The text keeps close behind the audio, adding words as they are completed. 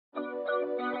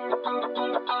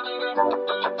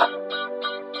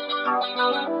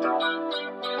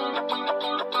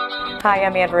Hi,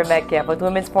 I'm Andrea Metcalf with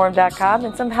womensforum.com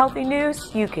and some healthy news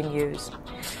you can use.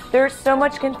 There's so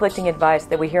much conflicting advice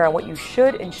that we hear on what you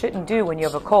should and shouldn't do when you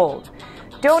have a cold.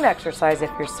 Don't exercise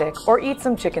if you're sick or eat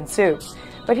some chicken soup.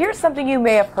 But here's something you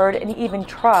may have heard and even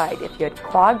tried if you had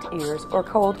clogged ears or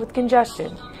cold with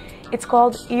congestion. It's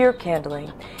called ear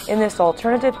candling. In this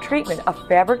alternative treatment, a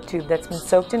fabric tube that's been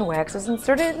soaked in wax is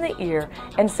inserted in the ear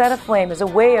and set aflame as a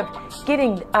way of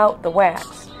getting out the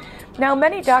wax. Now,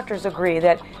 many doctors agree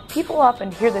that people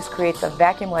often hear this creates a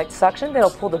vacuum-like suction that'll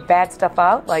pull the bad stuff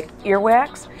out, like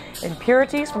earwax,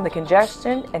 impurities from the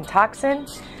congestion and toxin.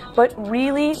 But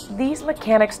really, these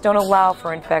mechanics don't allow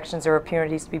for infections or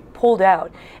impurities to be pulled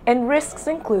out, and risks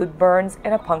include burns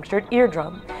and a punctured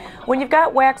eardrum. When you've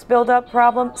got wax buildup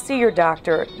problem, see your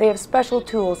doctor. They have special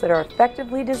tools that are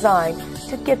effectively designed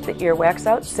to get the earwax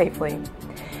out safely.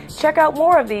 Check out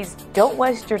more of these Don't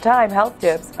Waste Your Time health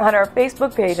tips on our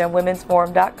Facebook page on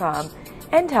womensforum.com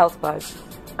and Health Buzz.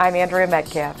 I'm Andrea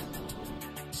Metcalf.